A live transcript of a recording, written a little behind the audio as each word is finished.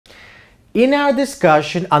In our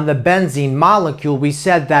discussion on the benzene molecule, we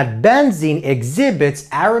said that benzene exhibits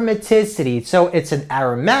aromaticity, so it's an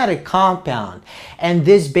aromatic compound. And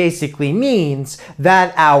this basically means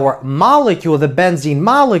that our molecule, the benzene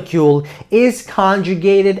molecule, is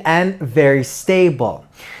conjugated and very stable.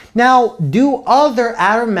 Now, do other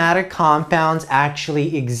aromatic compounds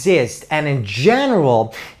actually exist? And in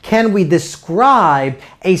general, can we describe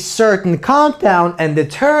a certain compound and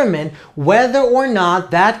determine whether or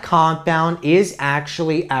not that compound is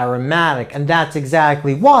actually aromatic? And that's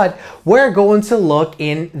exactly what we're going to look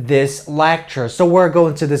in this lecture. So we're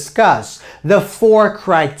going to discuss the 4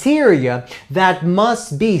 criteria that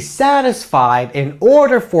must be satisfied in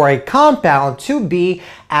order for a compound to be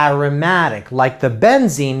aromatic, like the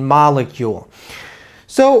benzene molecule.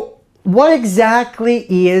 So what exactly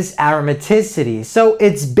is aromaticity? So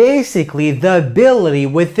it's basically the ability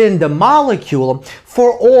within the molecule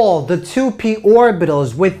for all the 2p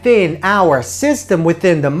orbitals within our system,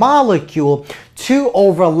 within the molecule, to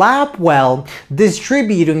overlap well,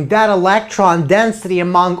 distributing that electron density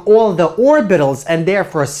among all the orbitals and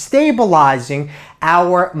therefore stabilizing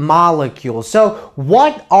our molecule. So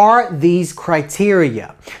what are these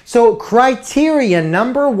criteria? So criteria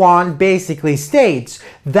number 1 basically states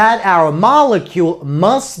that our molecule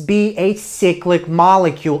must be a cyclic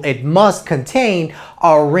molecule. It must contain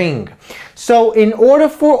a ring. So in order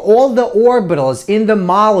for all the orbitals in the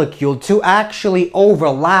molecule to actually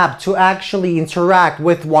overlap, to actually interact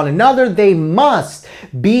with one another, they must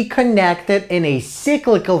be connected in a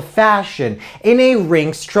cyclical fashion, in a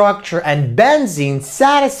ring structure. And benzene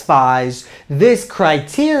satisfies this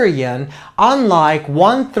criterion, unlike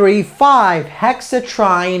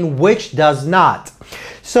 1,3,5-hexatriene, which does not.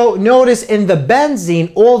 So notice in the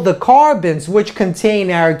benzene, all the carbons which contain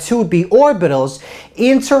our 2b orbitals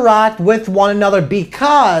interact with one another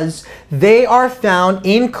because they are found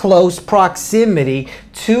in close proximity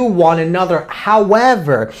to one another.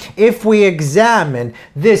 However, if we examine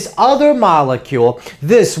this other molecule,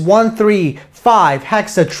 this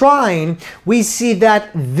 1,3,5-hexatriene, we see that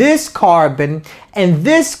this carbon and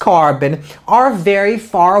this carbon are very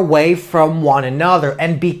far away from one another.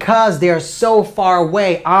 And because they are so far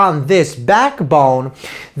away on this backbone,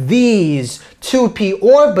 these 2p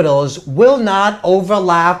orbitals will not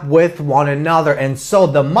overlap with one another, and so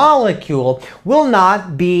the molecule will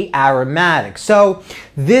not be aromatic. So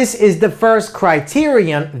this is the first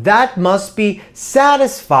criterion that must be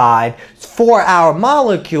satisfied for our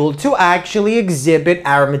molecule to actually exhibit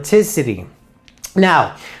aromaticity.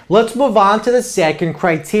 Now, let's move on to the second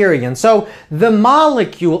criterion. So the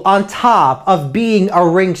molecule, on top of being a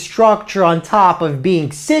ring structure, on top of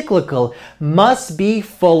being cyclical, must be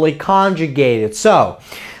fully conjugated. So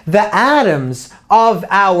the atoms of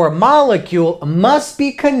our molecule must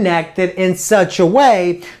be connected in such a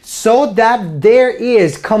way so that there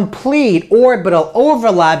is complete orbital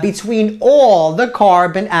overlap between all the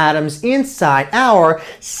carbon atoms inside our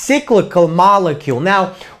cyclical molecule.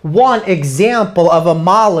 Now, one example of a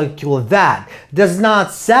molecule that does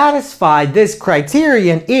not satisfy this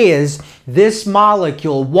criterion is this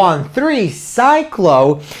molecule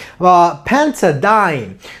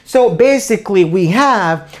 1,3-cyclopentadiene. So basically we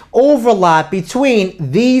have overlap between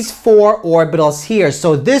these 4 orbitals here.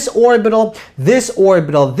 So this orbital, this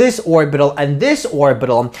orbital, this orbital, and this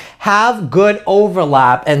orbital have good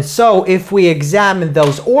overlap. And so if we examine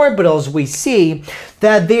those orbitals, we see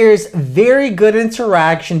that there's very good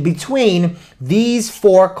interaction between these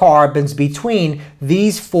 4 carbons, between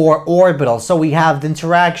these 4 orbitals. So we have the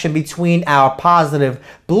interaction between our positive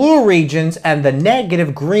blue regions and the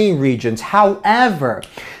negative green regions. However,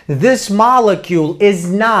 this molecule is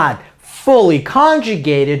not fully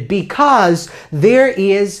conjugated because there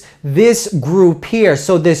is this group here.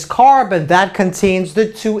 So this carbon that contains the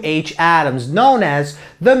 2H atoms, known as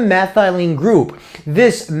the methylene group.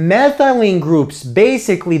 This methylene group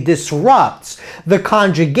basically disrupts the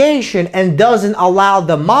conjugation and doesn't allow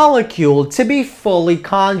the molecule to be fully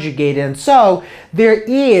conjugated. And so there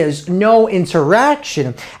is no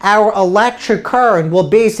interaction. Our electric current will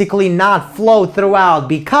basically not flow throughout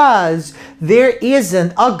because there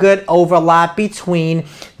isn't a good overlap between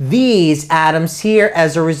these atoms here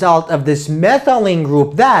as a result of this methylene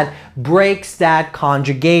group that breaks that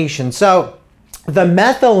conjugation. So the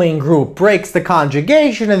methylene group breaks the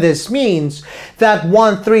conjugation, and this means that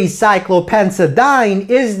 1,3-cyclopentadiene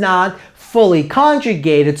is not fully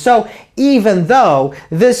conjugated. So even though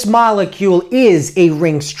this molecule is a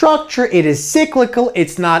ring structure, it is cyclical,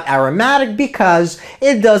 it's not aromatic because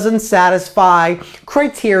it doesn't satisfy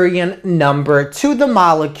criterion number 2. The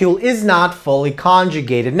molecule is not fully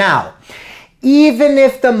conjugated. Now, even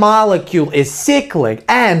if the molecule is cyclic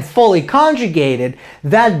and fully conjugated,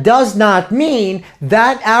 that does not mean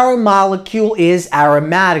that our molecule is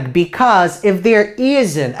aromatic, because if there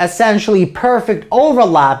isn't essentially perfect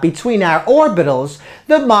overlap between our orbitals,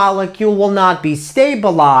 the molecule will not be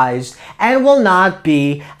stabilized and will not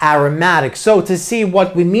be aromatic. So to see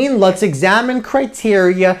what we mean, let's examine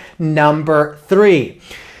criteria number 3.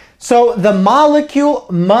 So the molecule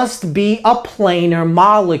must be a planar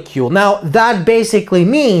molecule. Now that basically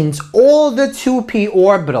means all the 2p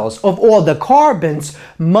orbitals of all the carbons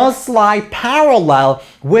must lie parallel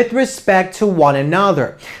with respect to one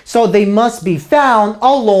another. So they must be found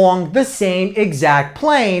along the same exact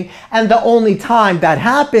plane, and the only time that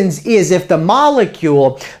happens is if the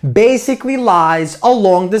molecule basically lies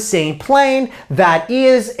along the same plane. That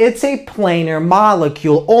is, it's a planar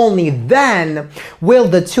molecule. Only then will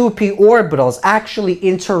the 2p orbitals actually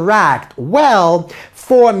interact well,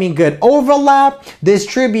 forming good overlap,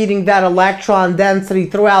 distributing that electron density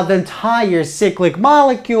throughout the entire cyclic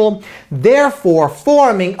molecule, therefore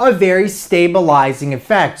forming a very stabilizing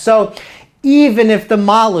effect. So even if the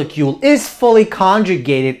molecule is fully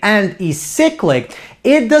conjugated and is cyclic,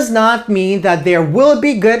 it does not mean that there will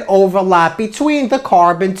be good overlap between the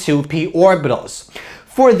carbon 2p orbitals.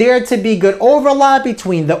 For there to be good overlap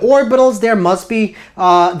between the orbitals, they must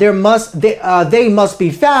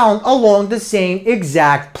be found along the same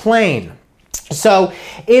exact plane. So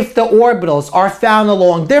if the orbitals are found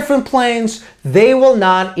along different planes, they will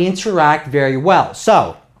not interact very well.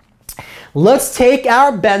 So let's take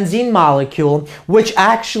our benzene molecule, which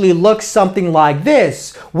actually looks something like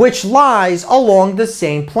this, which lies along the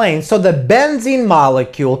same plane. So the benzene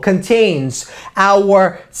molecule contains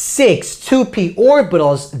our 6 2p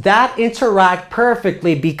orbitals that interact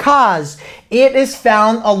perfectly because it is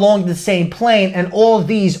found along the same plane, and all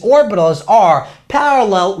these orbitals are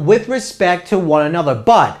parallel with respect to one another.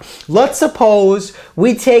 But let's suppose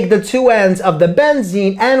we take the two ends of the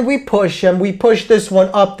benzene and we push them. We push this one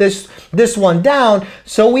up, this one down,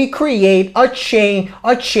 so we create a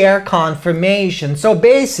chair conformation. So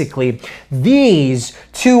basically, these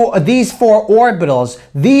four orbitals,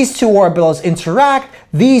 these two orbitals interact,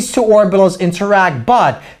 these two orbitals interact,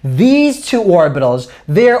 but these two orbitals,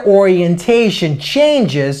 their orientation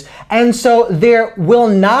changes, and so there will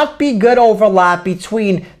not be good overlap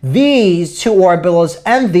between these two orbitals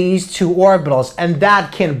and these two orbitals, and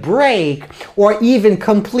that can break or even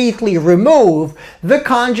completely remove the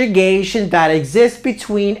conjugation that exists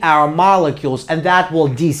between our molecules, and that will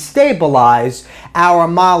destabilize our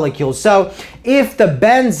molecules. So if the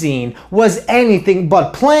benzene was anything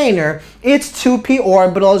but planar, its 2p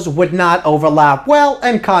orbitals would not overlap well,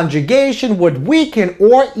 and conjugation would weaken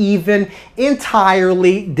or even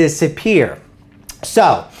entirely disappear.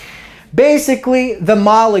 So basically, the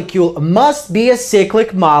molecule must be a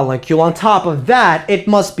cyclic molecule. On top of that, it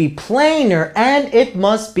must be planar and it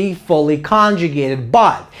must be fully conjugated.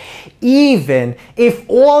 But even if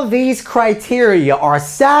all these criteria are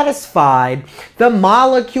satisfied, the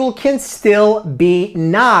molecule can still be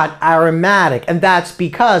not aromatic. And that's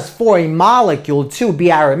because for a molecule to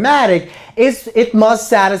be aromatic, it must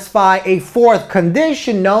satisfy a fourth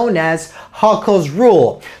condition known as Huckel's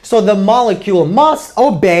rule. So the molecule must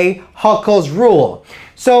obey Huckel's rule.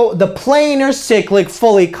 So the planar cyclic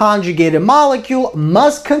fully conjugated molecule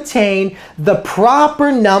must contain the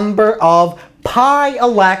proper number of pi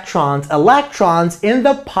electrons in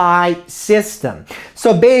the pi system.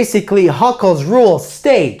 So basically, Huckel's rule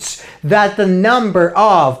states that the number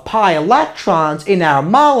of pi electrons in our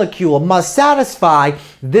molecule must satisfy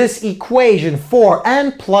this equation for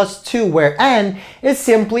n plus 2, where n is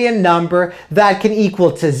simply a number that can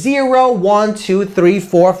equal to 0, 1, 2, 3,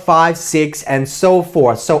 4, 5, 6, and so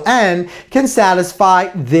forth. So n can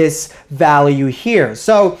satisfy this value here.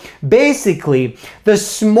 So basically, the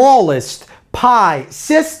smallest pi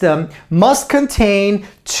system must contain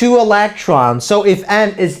 2 electrons. So if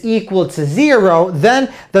n is equal to 0,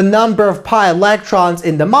 then the number of pi electrons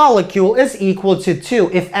in the molecule is equal to 2.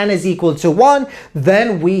 If n is equal to 1,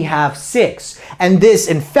 then we have 6. And this,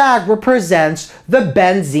 in fact, represents the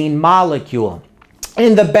benzene molecule.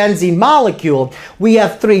 In the benzene molecule, we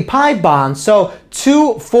have 3 pi bonds, so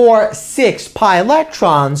 2, 4, 6 pi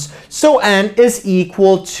electrons, so n is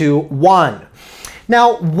equal to 1.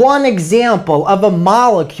 Now, one example of a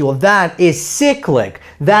molecule that is cyclic,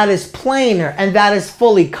 that is planar, and that is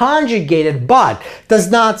fully conjugated, but does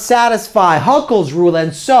not satisfy Huckel's rule,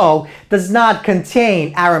 and so does not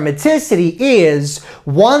contain aromaticity is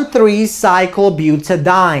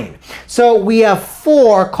 1,3-cyclobutadiene. So we have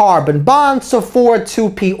 4 carbon bonds, so 4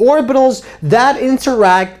 2p orbitals that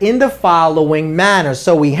interact in the following manner.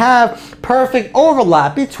 So we have perfect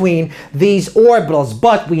overlap between these orbitals,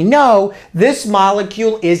 but we know this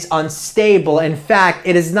molecule is unstable. In fact,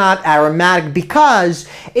 it is not aromatic because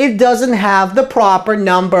it doesn't have the proper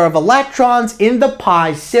number of electrons in the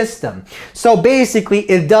pi system. So basically,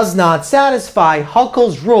 it does not satisfy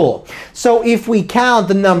Huckel's rule. So if we count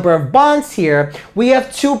the number of bonds here, we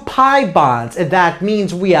have 2 pi bonds, and that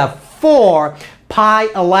means we have 4 pi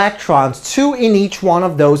electrons, 2 in each one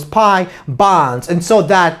of those pi bonds. And so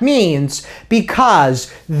that means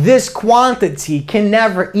because this quantity can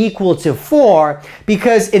never equal to 4,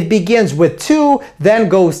 because it begins with 2, then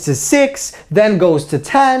goes to 6, then goes to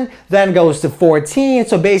 10, then goes to 14.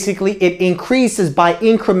 So basically it increases by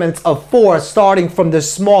increments of 4 starting from the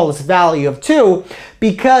smallest value of 2.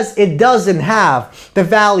 Because it doesn't have the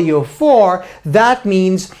value of 4, that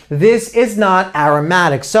means this is not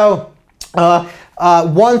aromatic. So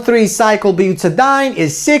 1,3-cyclobutadiene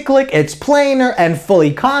is cyclic, it's planar and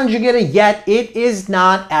fully conjugated, yet it is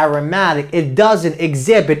not aromatic. It doesn't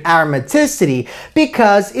exhibit aromaticity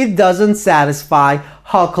because it doesn't satisfy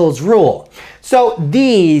Huckel's rule. So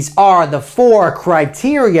these are the 4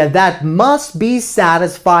 criteria that must be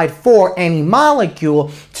satisfied for any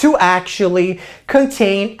molecule to actually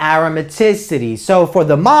contain aromaticity. So for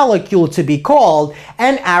the molecule to be called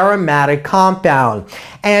an aromatic compound.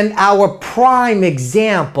 And our prime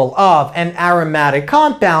example of an aromatic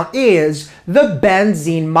compound is the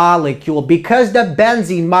benzene molecule. Because the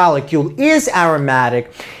benzene molecule is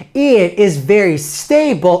aromatic, it is very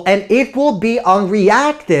stable and it will be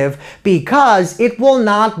unreactive because it will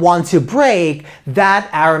not want to break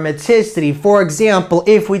that aromaticity. For example,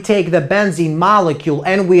 if we take the benzene molecule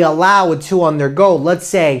and we allow it to undergo, let's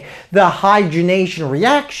say, the hydrogenation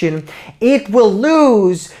reaction, it will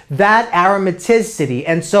lose that aromaticity,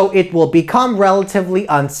 and so it will become relatively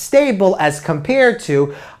unstable as compared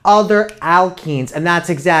to other alkenes. And that's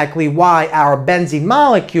exactly why our benzene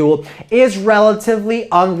molecule is relatively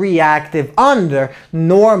unreactive under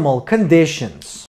normal conditions.